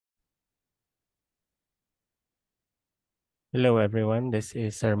Hello everyone, this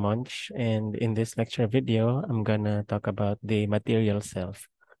is Sir Monch, and in this lecture video, I'm gonna talk about the material self.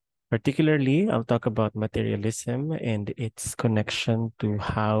 Particularly, I'll talk about materialism and its connection to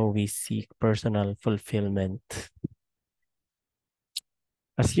how we seek personal fulfillment.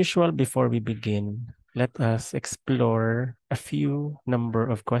 As usual, before we begin, let us explore a few number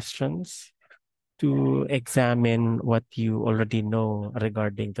of questions to examine what you already know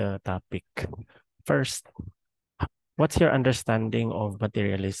regarding the topic. First, what's your understanding of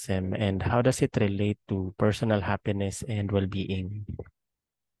materialism and how does it relate to personal happiness and well-being?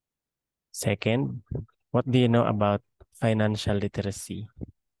 Second, what do you know about financial literacy?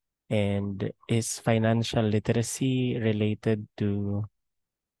 And is financial literacy related to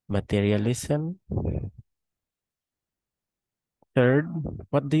materialism? Third,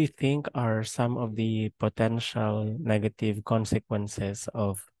 what do you think are some of the potential negative consequences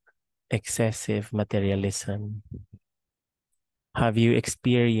of excessive materialism? Have you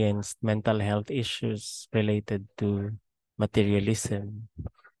experienced mental health issues related to materialism,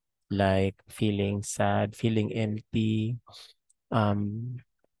 like feeling sad, feeling empty, um,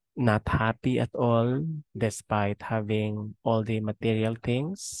 not happy at all, despite having all the material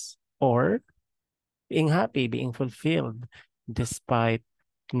things, or being happy, being fulfilled, despite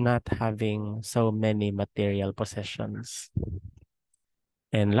not having so many material possessions?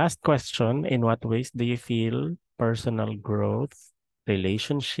 And last question, in what ways do you feel personal growth,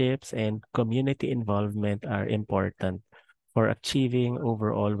 relationships, and community involvement are important for achieving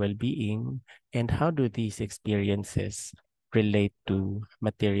overall well-being? And how do these experiences relate to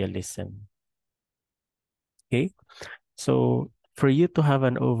materialism? Okay, so for you to have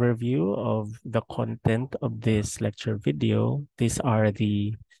an overview of the content of this lecture video, these are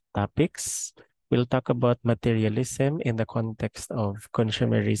the topics. We'll talk about materialism in the context of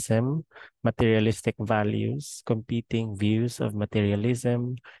consumerism, materialistic values, competing views of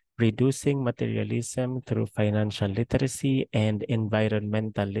materialism, reducing materialism through financial literacy and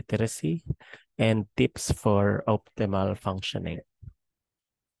environmental literacy, and tips for optimal functioning.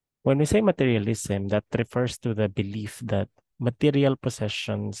 When we say materialism, that refers to the belief that material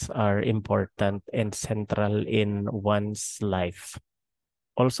possessions are important and central in one's life.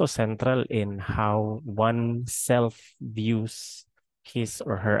 Also central in how one self views his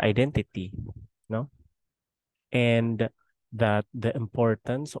or her identity, no? And that the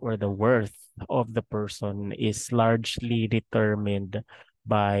importance or the worth of the person is largely determined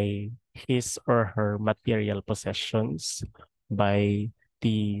by his or her material possessions, by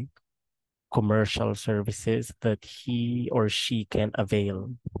the commercial services that he or she can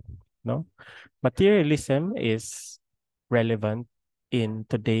avail. No, materialism is relevant in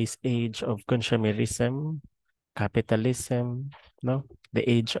today's age of consumerism, capitalism, no, the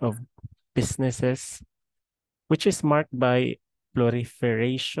age of businesses, which is marked by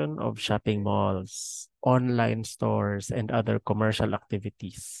proliferation of shopping malls, online stores, and other commercial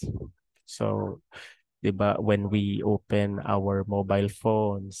activities. So 'di ba, when we open our mobile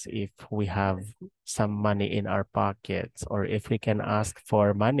phones, if we have some money in our pockets or if we can ask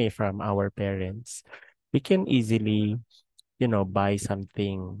for money from our parents, we can easily, buy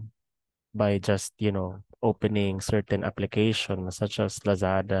something by just, opening certain applications such as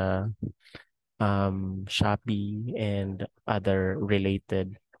Lazada, Shopee, and other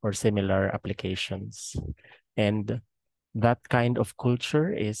related or similar applications. And that kind of culture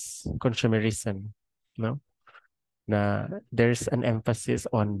is consumerism, no? Na there's an emphasis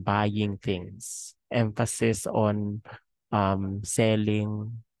on buying things, emphasis on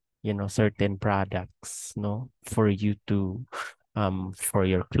selling, certain products, no, for you to for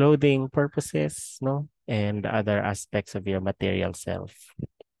your clothing purposes, no, and other aspects of your material self.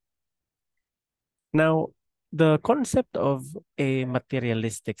 Now, the concept of a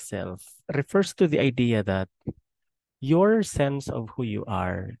materialistic self refers to the idea that your sense of who you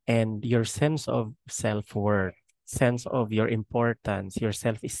are and your sense of self-worth, sense of your importance, your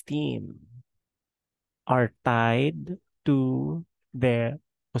self-esteem are tied to the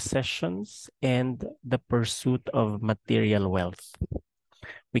possessions and the pursuit of material wealth.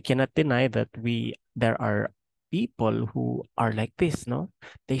 We cannot deny that there are people who are like this, no?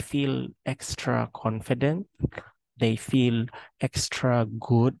 They feel extra confident. They feel extra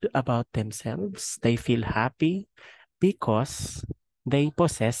good about themselves. They feel happy because they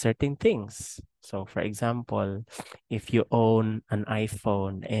possess certain things. So, for example, if you own an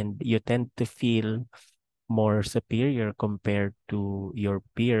iPhone and you tend to feel more superior compared to your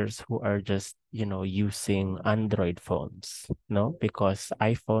peers who are just, using Android phones, no? Because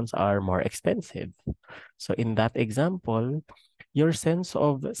iPhones are more expensive. So, in that example, your sense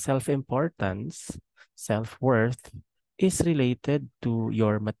of self-importance, self-worth is related to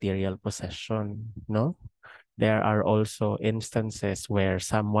your material possession, no? There are also instances where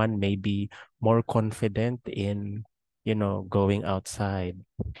someone may be more confident in, going outside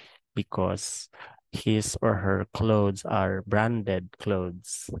because his or her clothes are branded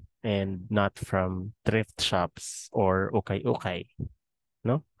clothes and not from thrift shops or ukay-ukay,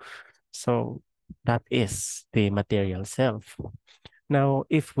 no? So that is the material self. Now,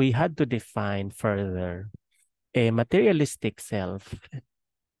 if we had to define further, a materialistic self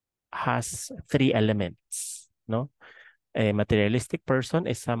has three elements, no? A materialistic person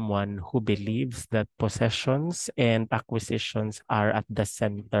is someone who believes that possessions and acquisitions are at the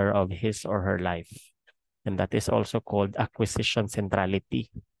center of his or her life. And that is also called acquisition centrality.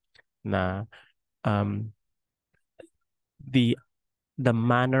 Na um, the the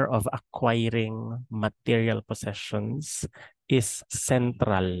manner of acquiring material possessions is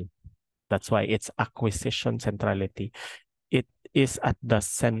central. That's why it's acquisition centrality. It is at the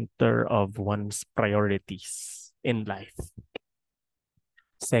center of one's priorities in life.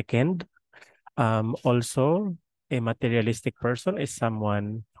 Second, also, a materialistic person is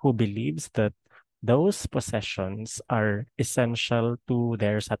someone who believes that those possessions are essential to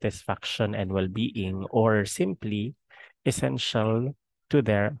their satisfaction and well-being, or simply essential to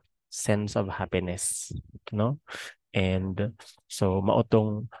their sense of happiness, no? And so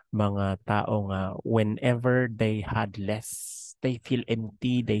maotong mga tao nga whenever they had less, they feel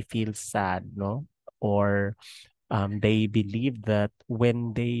empty, they feel sad, no? Or they believe that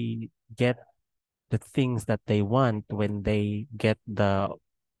when they get the things that they want, when they get the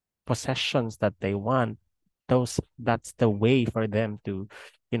possessions that they want, that's the way for them to,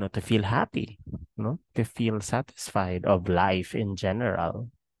 to feel happy, to feel satisfied of life in general,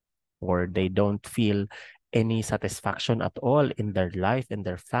 or they don't feel any satisfaction at all in their life, in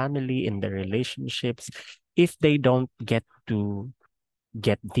their family, in their relationships, if they don't get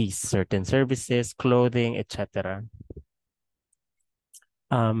these certain services, clothing, etc.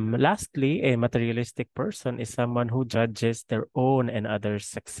 Lastly, a materialistic person is someone who judges their own and others'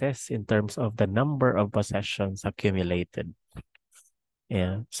 success in terms of the number of possessions accumulated.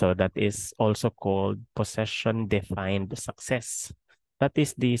 Yeah, so that is also called possession-defined success. That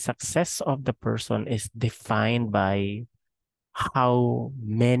is, the success of the person is defined by how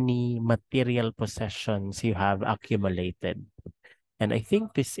many material possessions you have accumulated. And I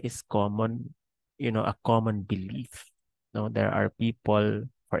think this is common, a common belief. No, there are people,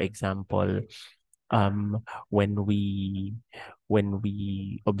 for example, um, when we when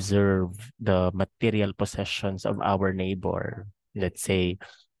we observe the material possessions of our neighbor, let's say,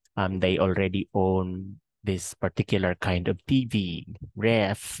 they already own this particular kind of TV,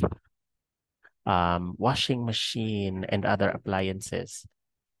 ref, washing machine, and other appliances.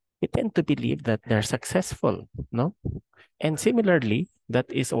 We tend to believe that they're successful, no? And similarly,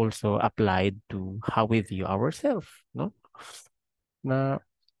 that is also applied to how we view ourselves, no? Na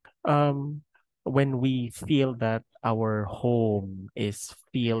when we feel that our home is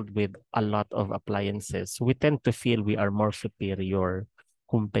filled with a lot of appliances, we tend to feel we are more superior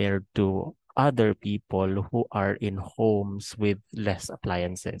compared to other people who are in homes with less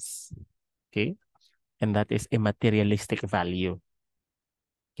appliances. Okay? And that is a materialistic value.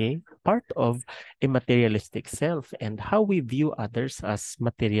 Okay? Part of a materialistic self and how we view others as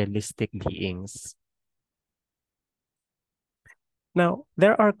materialistic beings. Now,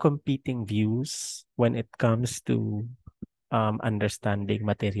 there are competing views when it comes to understanding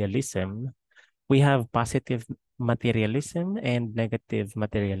materialism. We have positive materialism and negative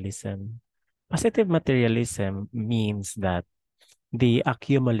materialism. Positive materialism means that the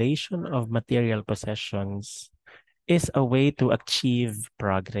accumulation of material possessions is a way to achieve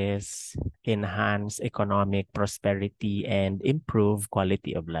progress, enhance economic prosperity, and improve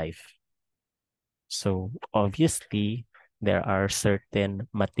quality of life. So obviously, there are certain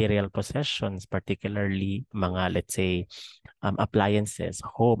material possessions, particularly mga, let's say, appliances,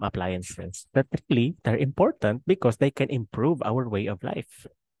 home appliances, that really they're important because they can improve our way of life.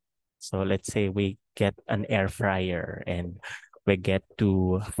 So let's say we get an air fryer and we get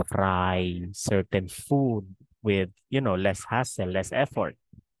to fry certain food with, less hassle, less effort,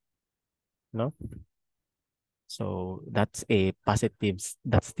 no? So that's one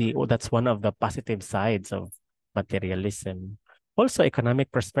of the positive sides of materialism. Also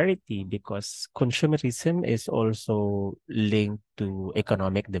economic prosperity, because consumerism is also linked to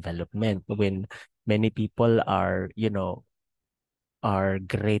economic development. When many people are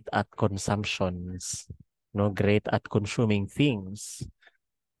great at consumptions, great at consuming things,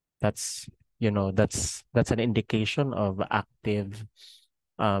 that's that's an indication of active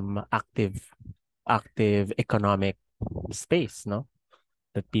um active active economic space, no?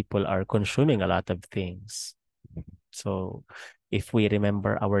 That people are consuming a lot of things. So if we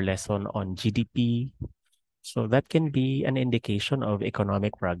remember our lesson on GDP, so that can be an indication of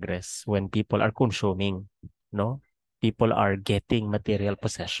economic progress when people are consuming, no? People are getting material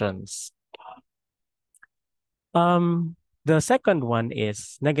possessions. The second one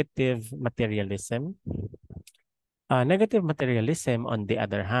is negative materialism. Negative materialism, on the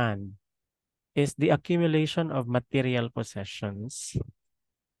other hand, is the accumulation of material possessions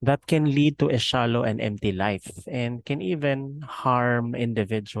that can lead to a shallow and empty life and can even harm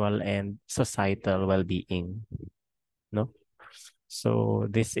individual and societal well-being, no? So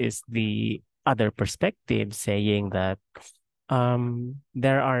this is the other perspective saying that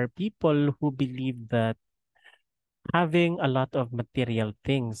there are people who believe that having a lot of material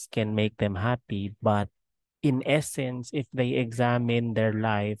things can make them happy, but in essence, if they examine their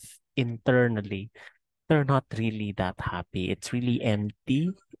life internally, they're not really that happy. It's really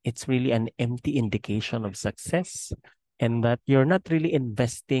empty. It's really an empty indication of success, and that you're not really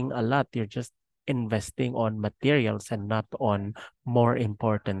investing a lot. You're just investing on materials and not on more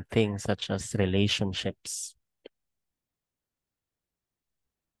important things such as relationships.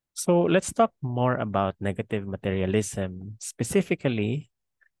 So let's talk more about negative materialism. Specifically,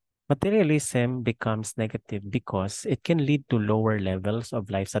 materialism becomes negative because it can lead to lower levels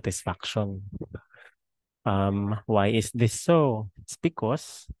of life satisfaction. Why is this so? It's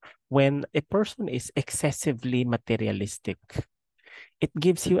because when a person is excessively materialistic, it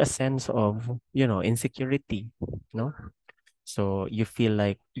gives you a sense of, insecurity, no? So you feel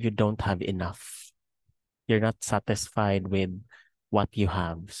like you don't have enough. You're not satisfied with what you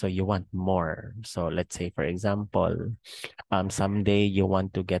have, so you want more. So let's say, for example, someday you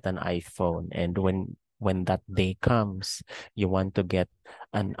want to get an iPhone, and when that day comes, you want to get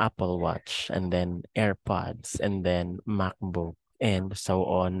an Apple Watch, and then AirPods, and then MacBook, and so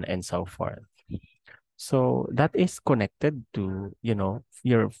on and so forth. So that is connected to,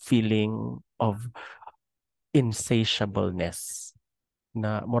 your feeling of insatiableness,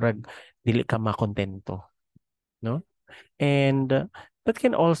 na murag dili ka makontento, no? And that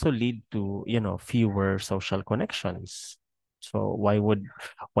can also lead to, fewer social connections. So why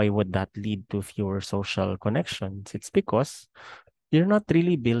would that lead to fewer social connections? It's because you're not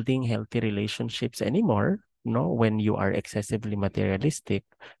really building healthy relationships anymore. No, when you are excessively materialistic,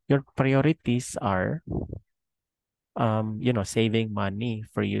 your priorities are, saving money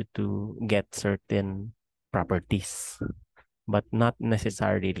for you to get certain properties, but not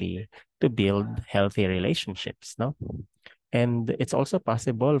necessarily to build healthy relationships, no? And it's also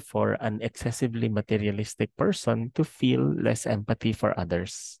possible for an excessively materialistic person to feel less empathy for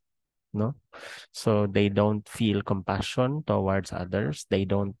others, no? So they don't feel compassion towards others. They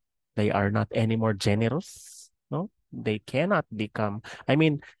are not anymore generous, no? They cannot become, I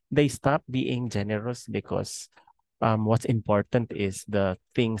mean, they stop being generous because what's important is the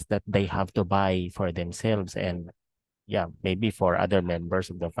things that they have to buy for themselves and, yeah, maybe for other members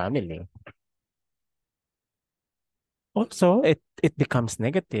of the family. Also, it becomes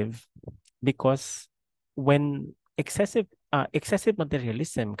negative because when excessive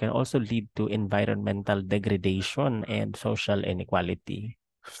materialism can also lead to environmental degradation and social inequality.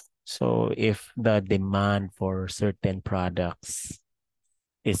 So if the demand for certain products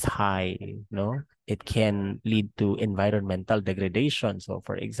is high, no, it can lead to environmental degradation. So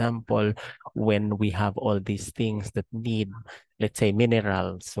for example, when we have all these things that need, let's say,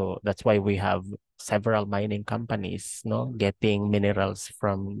 minerals, so that's why we have several mining companies, no, getting minerals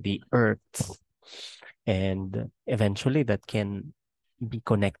from the earth. And eventually that can be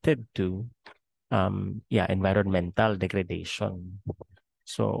connected to environmental degradation.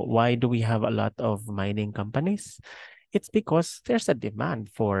 So why do we have a lot of mining companies? It's because there's a demand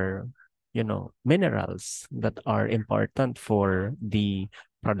for, minerals that are important for the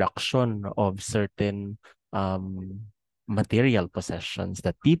production of certain um, material possessions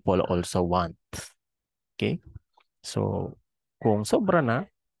that people also want. Okay? So kung sobra na,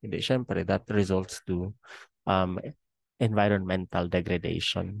 hindi, syempre, that results to um, environmental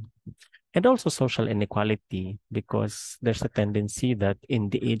degradation. And also social inequality, because there's a tendency that in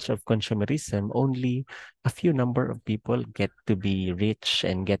the age of consumerism, only a few number of people get to be rich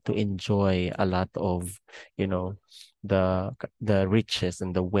and get to enjoy a lot of, you know, the riches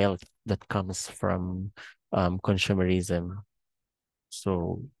and the wealth that comes from consumerism.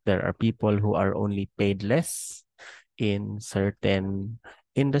 So there are people who are only paid less in certain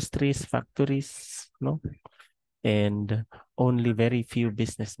industries, factories, no? And only very few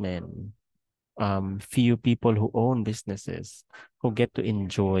businessmen, few people who own businesses who get to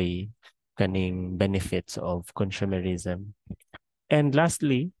enjoy kaning benefits of consumerism. And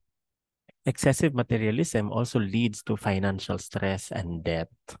lastly, excessive materialism also leads to financial stress and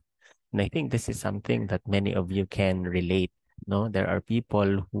debt. And I think this is something that many of you can relate. No, there are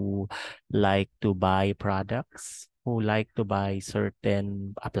people who like to buy products, who like to buy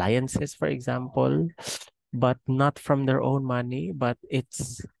certain appliances, for example, but not from their own money, but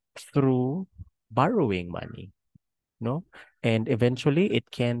it's through borrowing money, no? And eventually it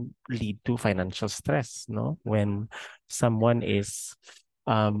can lead to financial stress, no? When someone is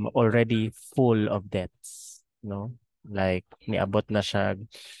already full of debts, no? Like niabot na siya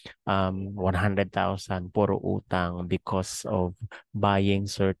 100,000 puro utang because of buying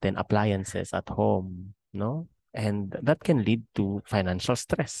certain appliances at home, no? And that can lead to financial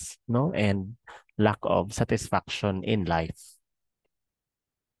stress, no? And lack of satisfaction in life.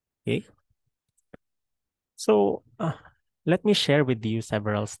 Okay? So, let me share with you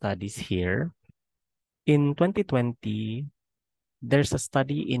several studies here. In 2020, there's a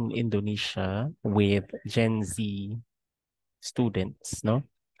study in Indonesia with Gen Z students, no?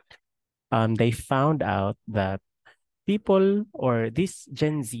 They found out that people or these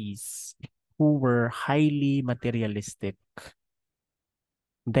Gen Zs who were highly materialistic,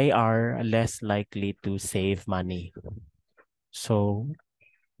 they are less likely to save money. So,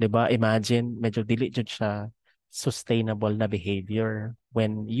 'di ba, imagine medyo dili jud siya sustainable na behavior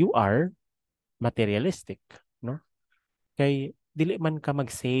when you are materialistic, no? Kay dili man ka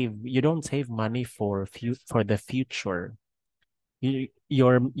mag-save, you don't save money for for the future.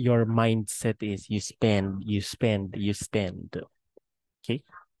 Your mindset is you spend, you spend, you spend. Okay?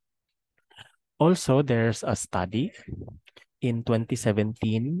 Also, there's a study in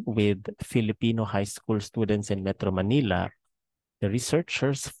 2017 with Filipino high school students in Metro Manila. The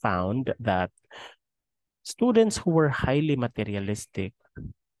researchers found that students who were highly materialistic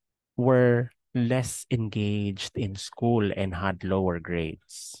were less engaged in school and had lower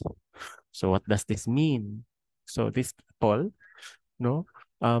grades. So what does this mean? So these people, no,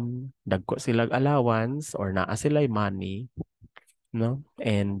 dagko silang allowance or naa sila'y money, no,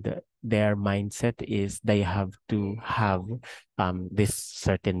 and their mindset is they have to have this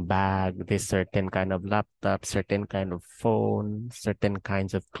certain bag, this certain kind of laptop, certain kind of phone, certain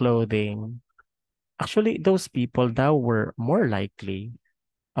kinds of clothing. Actually, those people daw were more likely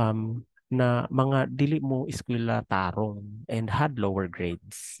na mga dili mo eskwela tarong and had lower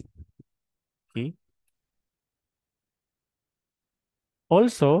grades. Okay?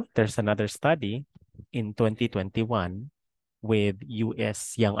 Also, there's another study in 2021 with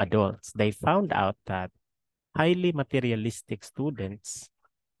US young adults. They found out that highly materialistic students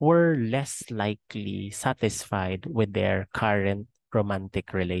were less likely satisfied with their current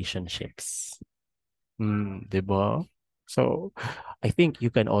romantic relationships. Di ba? So, I think you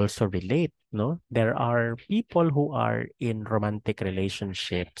can also relate, no? There are people who are in romantic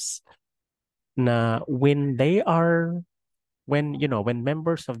relationships na when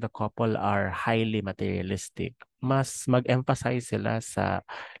members of the couple are highly materialistic, mas mag-emphasize sila sa,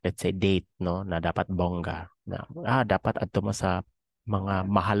 let's say, date, no? Na dapat bongga. Na, dapat adto mo sa mga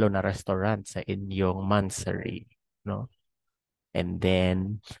mahalo na restaurant sa inyong mansary, no? And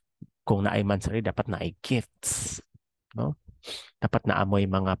then, kung naay mansary, dapat naay gifts, no? Dapat naamoy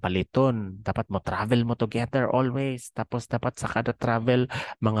mga paliton. Dapat mo travel mo together always. Tapos dapat sa kada travel,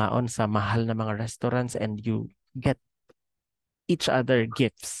 mga on sa mahal na mga restaurants and you get each other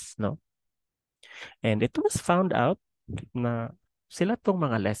gifts, no? And it was found out na sila tong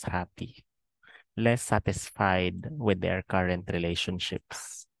mga less happy, less satisfied with their current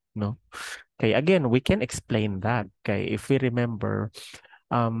relationships, no? Okay, again, we can explain that. Okay, if we remember,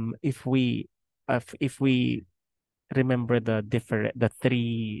 if we remember the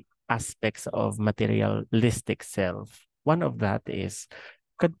three aspects of materialistic self, one of that is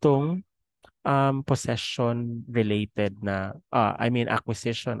kadtong possession related na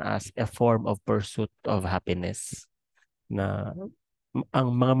acquisition as a form of pursuit of happiness, na ang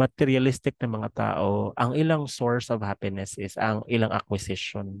mga materialistic na mga tao, ang ilang source of happiness is ang ilang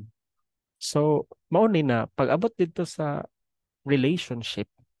acquisition. So mao ni na pag-abot dito sa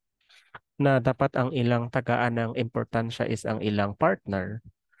relationship na dapat ang ilang tagaan ng importansya is ang ilang partner,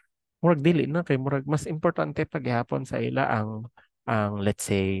 murag dili na kay murag mas importante paghapon sa ila ang let's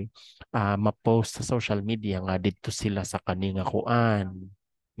say ma-post sa social media nga didto sila sa kaninga kuan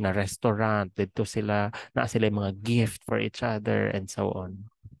na restaurant, didto sila na sila yung mga gift for each other and so on.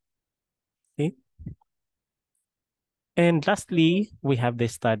 Okay? And lastly, we have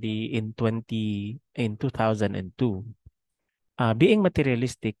this study in 2002. Being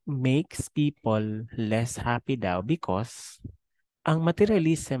materialistic makes people less happy daw because Ang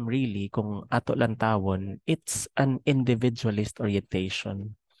materialism really, kung ato lang tawon, it's an individualist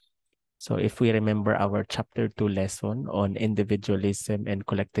orientation. So if we remember our chapter 2 lesson on individualism and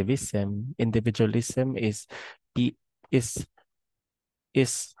collectivism, individualism pe- is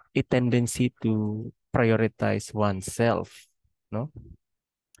is a tendency to prioritize oneself, no?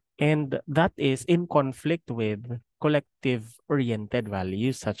 And that is in conflict with collective oriented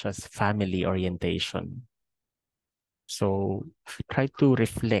values such as family orientation. So try to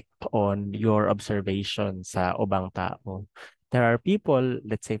reflect on your observation sa ubang tao. There are people,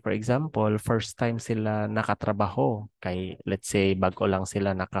 let's say for example, first time sila nakatrabaho, kay let's say bago lang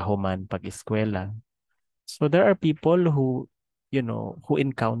sila nakahuman pag-eskwela. So there are people who, who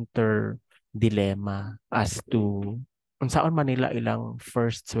encounter dilemma as to unsaon man nila ilang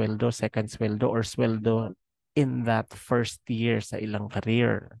first sweldo, second sweldo, or sweldo in that first year sa ilang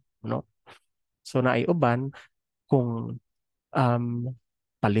career, no? So naay uban kung um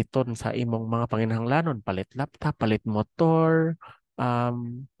paliton sa imong mga panginahanglanon, palit laptop, palit motor,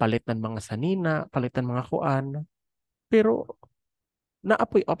 palit ng mga sanina, palitan mga kuan. Pero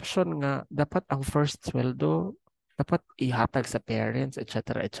naapoy option nga dapat ang first sweldo dapat ihatag sa parents,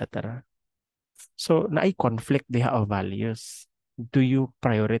 etc., etc. So naay conflict diha of values. Do you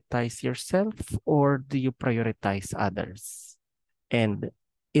prioritize yourself or do you prioritize others? And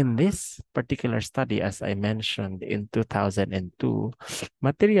in this particular study, as I mentioned in 2002,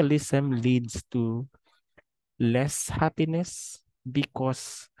 materialism leads to less happiness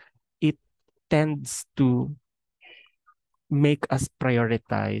because it tends to make us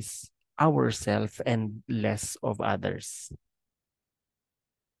prioritize ourselves and less of others.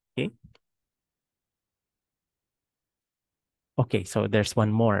 Okay. Okay, so there's one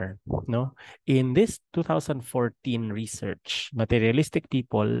more, no? In this 2014 research, materialistic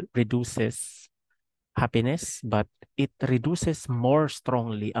people reduces happiness, but it reduces more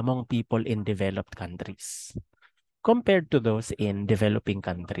strongly among people in developed countries compared to those in developing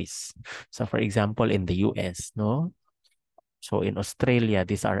countries. So for example, in the US, no? So in Australia,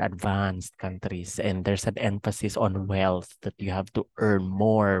 these are advanced countries and there's an emphasis on wealth that you have to earn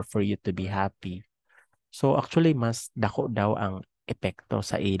more for you to be happy. So actually, mas dako daw ang epekto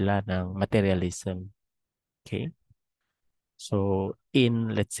sa ila ng materialism. Okay? So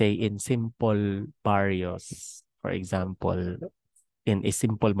let's say, in simple barrios, for example, in a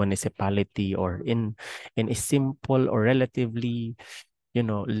simple municipality or in a simple or relatively,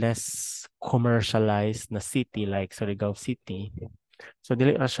 less commercialized na city like Surigao City. So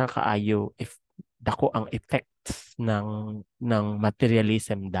dili ra siya kaayo if dako ang effects ng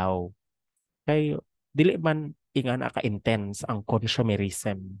materialism daw. Kay dili man ingana ka-intense ang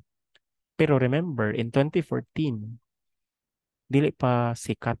consumerism. Pero remember, in 2014, dili pa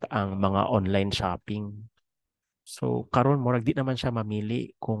sikat ang mga online shopping. So karon murag di naman siya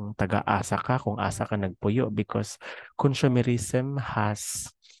mamili kung taga-asa ka, kung asa ka nagpuyo because consumerism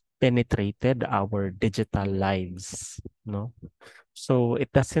has penetrated our digital lives, no? So it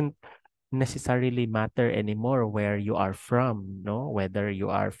doesn't necessarily matter anymore where you are from, no? Whether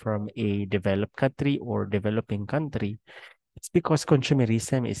you are from a developed country or developing country. It's because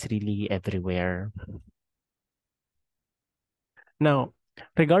consumerism is really everywhere. Now,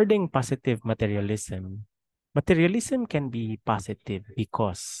 regarding positive materialism, materialism can be positive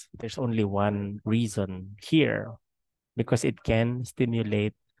because there's only one reason here, because it can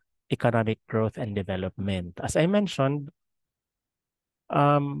stimulate economic growth and development. As I mentioned,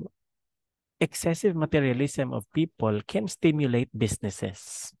 um, excessive materialism of people can stimulate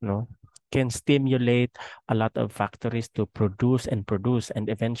businesses, no? Can stimulate a lot of factories to produce, and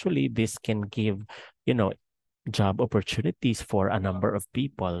eventually this can give, you know, job opportunities for a number of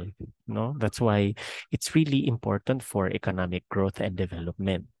people, no? That's why it's really important for economic growth and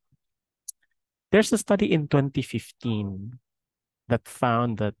development. There's a study in 2015 that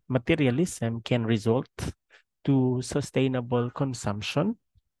found that materialism can result to sustainable consumption,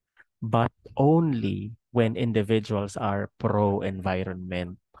 but only when individuals are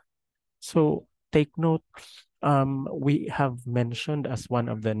pro-environment. So take note, we have mentioned as one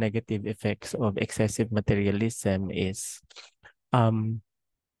of the negative effects of excessive materialism is um,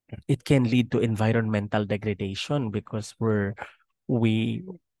 it can lead to environmental degradation because we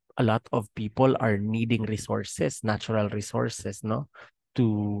a lot of people are needing resources, natural resources, no,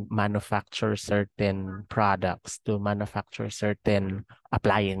 to manufacture certain products, to manufacture certain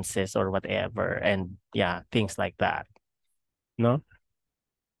appliances or whatever, and yeah, things like that, no.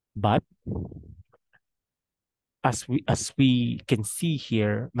 But as we can see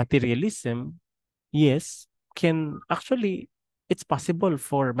here, materialism, yes, can actually it's possible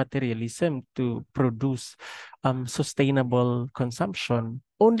for materialism to produce sustainable consumption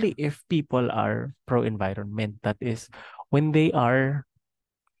only if people are pro-environment. That is, when they are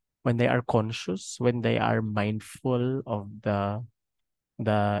conscious, when they are mindful of the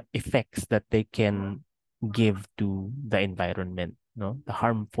effects that they can give to the environment, no, the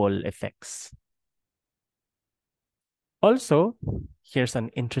harmful effects. Also, here's an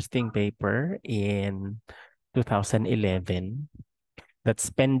interesting paper in 2011 that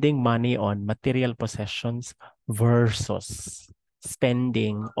spending money on material possessions versus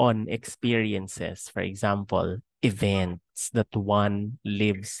spending on experiences, for example, events that one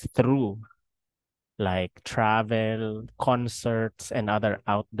lives through, like travel, concerts, and other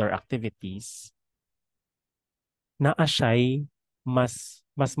outdoor activities, naa siya'y mas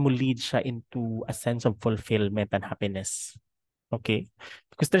mo-lead siya into a sense of fulfillment and happiness. Okay?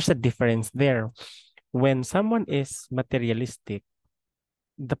 Because there's a difference there. When someone is materialistic,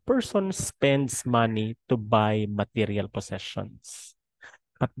 the person spends money to buy material possessions.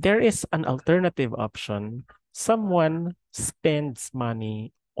 But there is an alternative option. Someone spends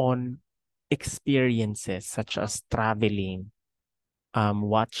money on experiences such as traveling,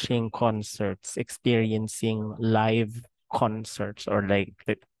 watching concerts, experiencing live concerts or like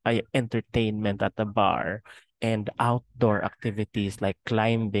entertainment at the bar, and outdoor activities like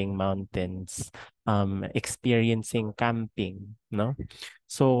climbing mountains, experiencing camping, no?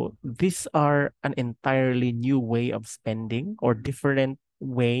 So these are an entirely new way of spending or different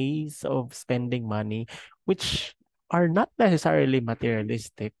ways of spending money, which are not necessarily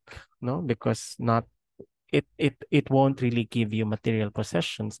materialistic, no? Because not it won't really give you material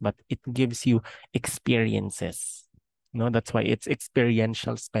possessions, but it gives you experiences. No, that's why it's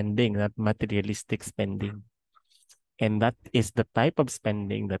experiential spending, not materialistic spending. And that is the type of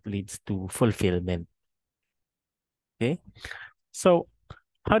spending that leads to fulfillment. Okay. So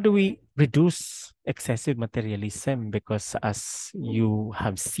how do we reduce excessive materialism? Because as you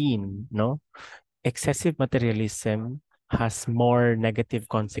have seen, no, excessive materialism has more negative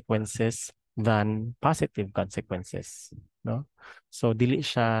consequences than positive consequences, no? So dili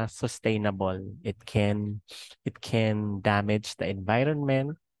siya sustainable. It can damage the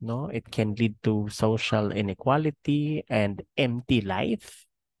environment, no? It can lead to social inequality and empty life,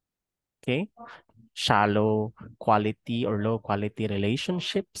 okay? Shallow quality or low quality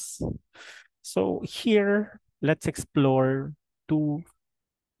relationships. So here, let's explore two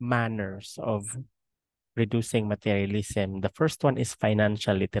manners of reducing materialism. The first one is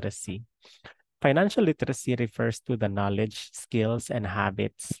financial literacy. Financial literacy refers to the knowledge, skills, and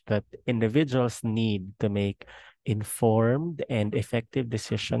habits that individuals need to make informed and effective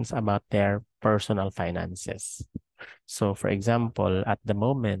decisions about their personal finances. So, for example, at the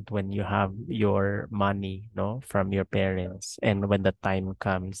moment when you have your money, no, from your parents, and when the time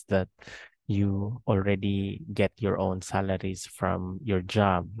comes that you already get your own salaries from your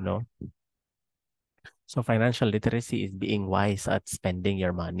job, no, so financial literacy is being wise at spending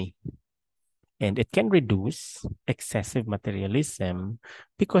your money. And it can reduce excessive materialism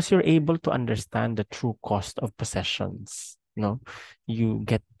because you're able to understand the true cost of possessions. No, you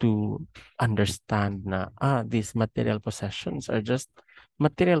get to understand na these material possessions are just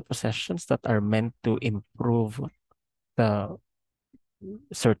material possessions that are meant to improve the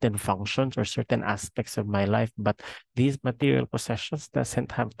certain functions or certain aspects of my life, but these material possessions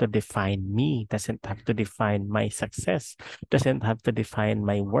doesn't have to define me, doesn't have to define my success, doesn't have to define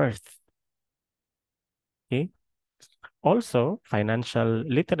my worth. Okay. Also, financial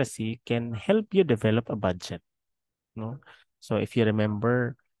literacy can help you develop a budget. No? So if you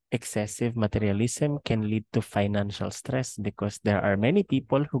remember, excessive materialism can lead to financial stress because there are many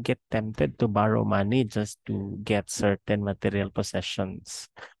people who get tempted to borrow money just to get certain material possessions.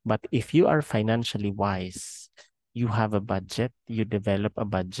 But if you are financially wise, you have a budget, you develop a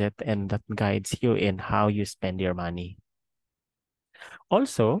budget, and that guides you in how you spend your money.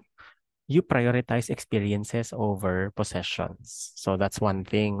 Also, you prioritize experiences over possessions. So that's one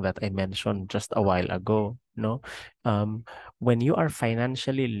thing that I mentioned just a while ago. No, um, when you are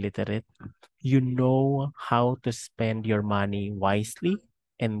financially literate, you know how to spend your money wisely,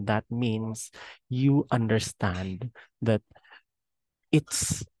 and that means you understand that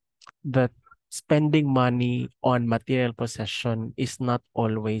it's that spending money on material possession is not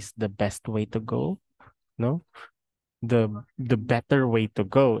always the best way to go. No, the better way to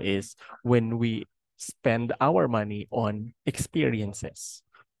go is when we spend our money on experiences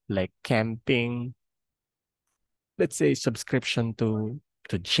like camping, let's say subscription to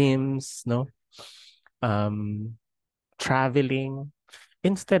gyms, no, um traveling,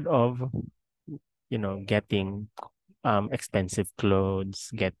 instead of getting expensive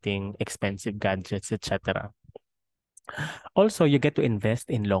clothes, getting expensive gadgets, etc. Also, you get to invest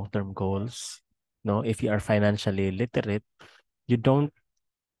in long-term goals. No, if you are financially literate, you don't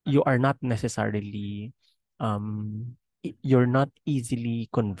you are not necessarily you're not easily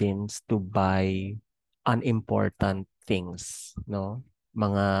convinced to buy unimportant things, no?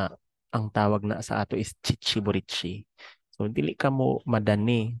 Mga ang tawag na sa ato is chichiburichi. So dili ka mo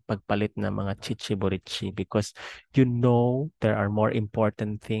madani pagpalit na mga chichiburichi because you know there are more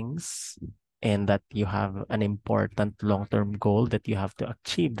important things and that you have an important long-term goal that you have to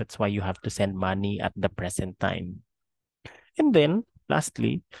achieve. That's why you have to send money at the present time. And then,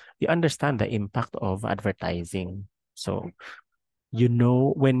 lastly, you understand the impact of advertising. So, you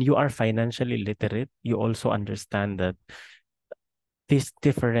know, when you are financially literate, you also understand that these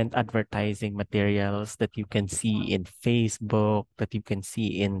different advertising materials that you can see in Facebook, that you can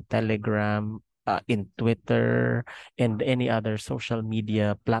see in Telegram, in Twitter, and any other social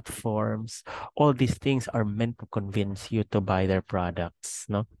media platforms, all these things are meant to convince you to buy their products,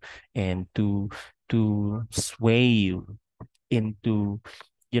 no, and to sway you into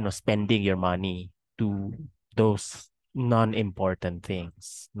spending your money to those non-important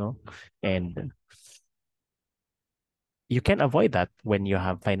things, no? And you can avoid that when you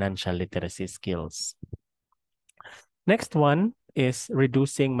have financial literacy skills. Next one is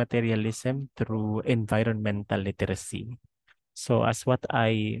reducing materialism through environmental literacy. So as what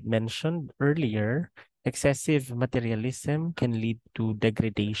I mentioned earlier, excessive materialism can lead to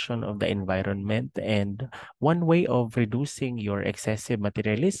degradation of the environment. And one way of reducing your excessive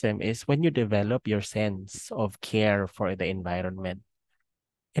materialism is when you develop your sense of care for the environment.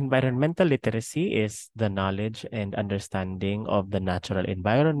 Environmental literacy is the knowledge and understanding of the natural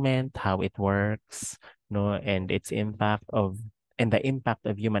environment, how it works, no, and the impact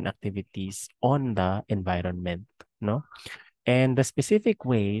of human activities on the environment, no? And the specific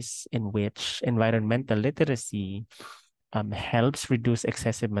ways in which environmental literacy helps reduce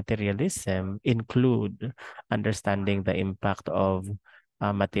excessive materialism include understanding the impact of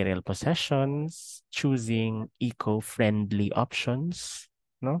material possessions, choosing eco-friendly options,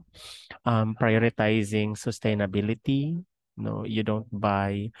 no? Prioritizing sustainability, no? You don't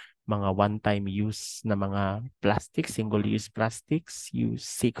buy mga one-time use na mga plastics, single-use plastics. You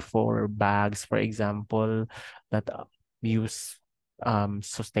seek for bags, for example, that use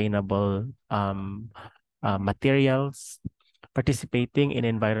sustainable materials, participating in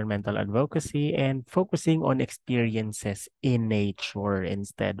environmental advocacy, and focusing on experiences in nature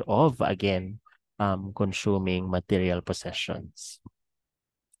instead of, again, consuming material possessions.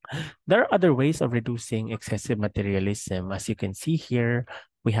 There are other ways of reducing excessive materialism. As you can see here,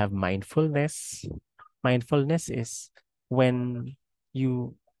 we have mindfulness. Mindfulness is when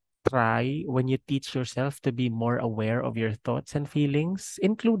you when you teach yourself to be more aware of your thoughts and feelings,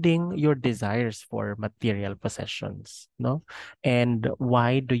 including your desires for material possessions, no? And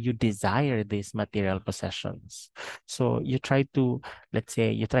why do you desire these material possessions? So you try to, let's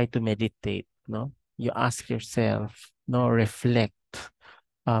say, you try to meditate, no? You ask yourself, no, reflect.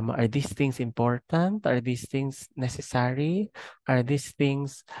 Are these things important? Are these things necessary? Are these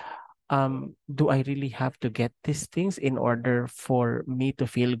things do I really have to get these things in order for me to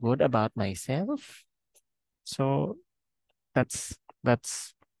feel good about myself? So that's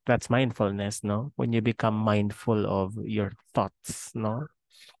that's that's mindfulness, no? When you become mindful of your thoughts, no?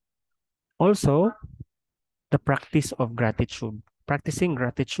 Also, the practice of gratitude. Practicing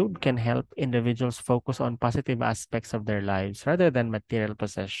gratitude can help individuals focus on positive aspects of their lives rather than material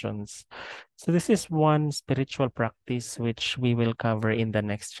possessions. So this is one spiritual practice which we will cover in the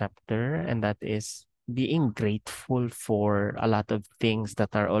next chapter, and that is being grateful for a lot of things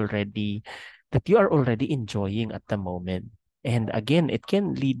that you are already enjoying at the moment. And again, it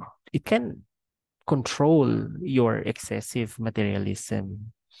can control your excessive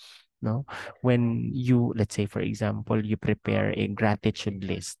materialism, no? When you, let's say, for example, you prepare a gratitude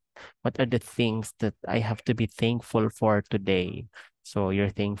list. What are the things that I have to be thankful for today? So you're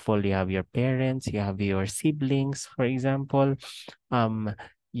thankful you have your parents, you have your siblings, for example. Um,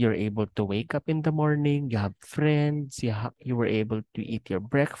 you're able to wake up in the morning, you have friends, you were able to eat your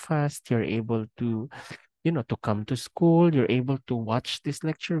breakfast, you're able to, to come to school, you're able to watch this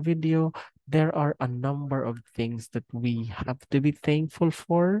lecture video. There are a number of things that we have to be thankful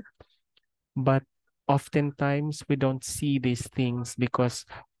for, but oftentimes we don't see these things because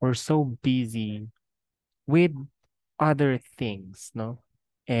we're so busy with other things, no?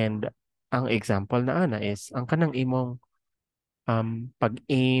 And ang example na ana is ang kanang imong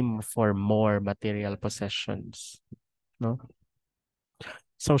pag-aim for more material possessions, no?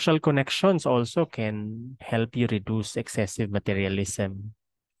 Social connections also can help you reduce excessive materialism.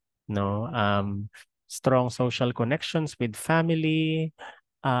 No, strong social connections with family,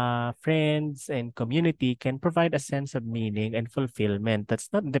 friends, and community can provide a sense of meaning and fulfillment that's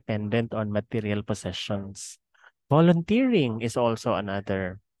not dependent on material possessions. Volunteering is also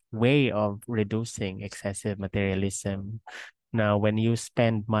another way of reducing excessive materialism. Now, when you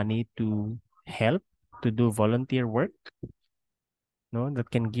spend money to help, to do volunteer work, no,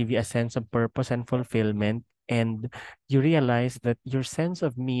 that can give you a sense of purpose and fulfillment. And you realize that your sense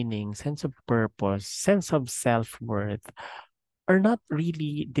of meaning, sense of purpose, sense of self-worth are not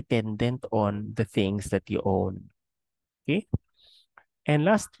really dependent on the things that you own. Okay. And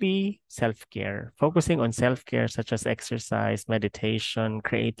lastly, self-care. Focusing on self-care such as exercise, meditation,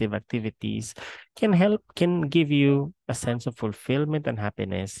 creative activities can give you a sense of fulfillment and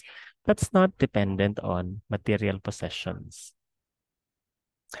happiness that's not dependent on material possessions.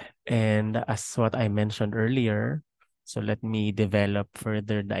 And as what I mentioned earlier, so let me develop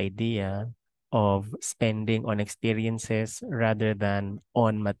further the idea of spending on experiences rather than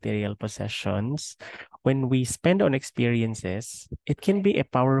on material possessions. When we spend on experiences, it can be a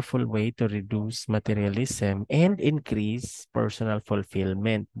powerful way to reduce materialism and increase personal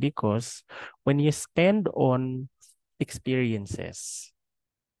fulfillment because when you spend on experiences,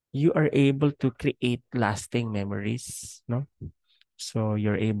 you are able to create lasting memories, no? So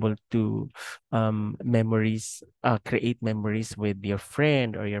you're able to create memories with your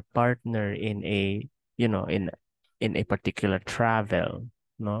friend or your partner in a, in a particular travel,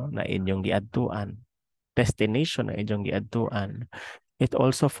 no, na inyong giadtuan, destination na inyong giadtuan. It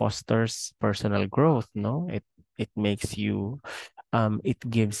also fosters personal growth, no? It makes you, it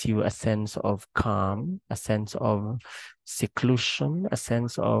gives you a sense of calm, a sense of seclusion, a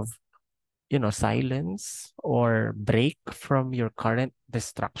sense of silence or break from your current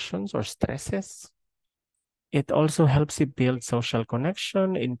distractions or stresses. It also helps you build social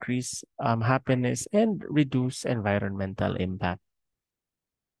connection, increase happiness, and reduce environmental impact.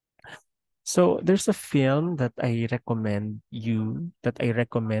 So there's a film that I recommend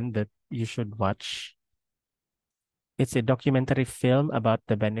that you should watch. It's a documentary film about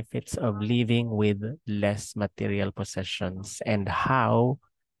the benefits of living with less material possessions and how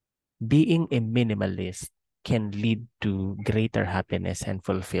being a minimalist can lead to greater happiness and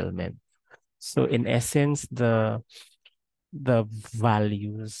fulfillment. So in essence, the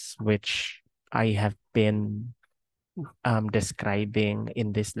values which I have been describing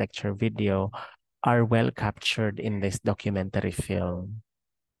in this lecture video are well captured in this documentary film.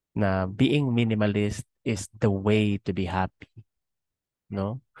 Na being minimalist is the way to be happy.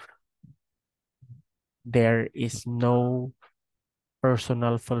 No, there is no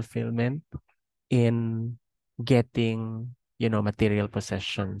personal fulfillment in getting, material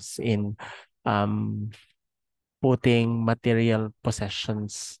possessions, in um, putting material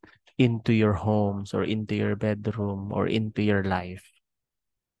possessions into your homes or into your bedroom or into your life.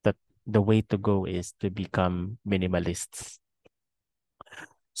 That the way to go is to become minimalists.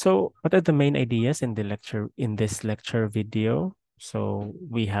 So, what are the main ideas in this lecture video? So,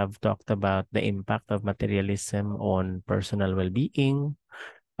 we have talked about the impact of materialism on personal well-being.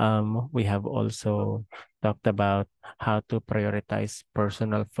 We have also talked about how to prioritize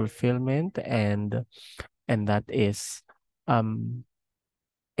personal fulfillment and that is um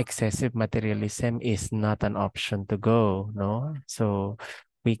excessive materialism is not an option to go, no? So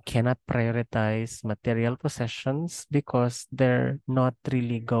we cannot prioritize material possessions because they're not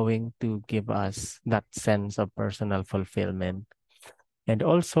really going to give us that sense of personal fulfillment. And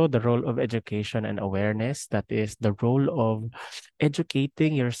also the role of education and awareness, that is the role of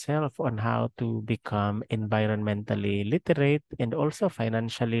educating yourself on how to become environmentally literate and also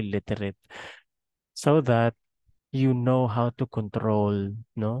financially literate so that you know how to control,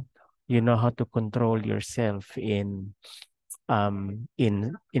 no? You know how to control yourself in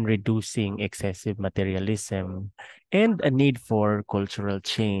reducing excessive materialism and a need for cultural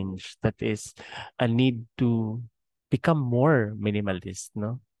change, that is a need to become more minimalist,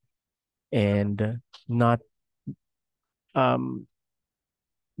 no? And not um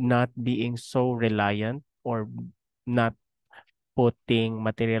not being so reliant or not putting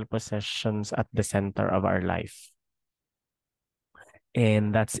material possessions at the center of our life.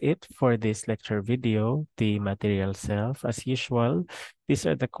 And that's it for this lecture video, The Material Self. As usual, these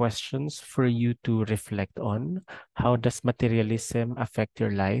are the questions for you to reflect on. How does materialism affect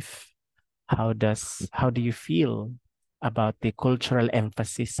your life? How do you feel about the cultural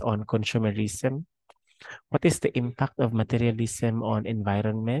emphasis on consumerism? What is the impact of materialism on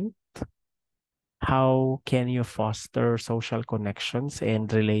environment? How can you foster social connections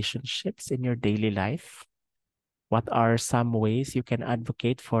and relationships in your daily life? What are some ways you can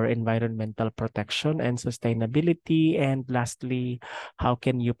advocate for environmental protection and sustainability? And lastly, how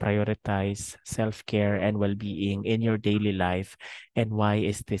can you prioritize self-care and well-being in your daily life? And why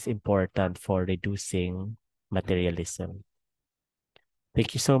is this important for reducing materialism?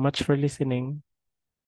 Thank you so much for listening.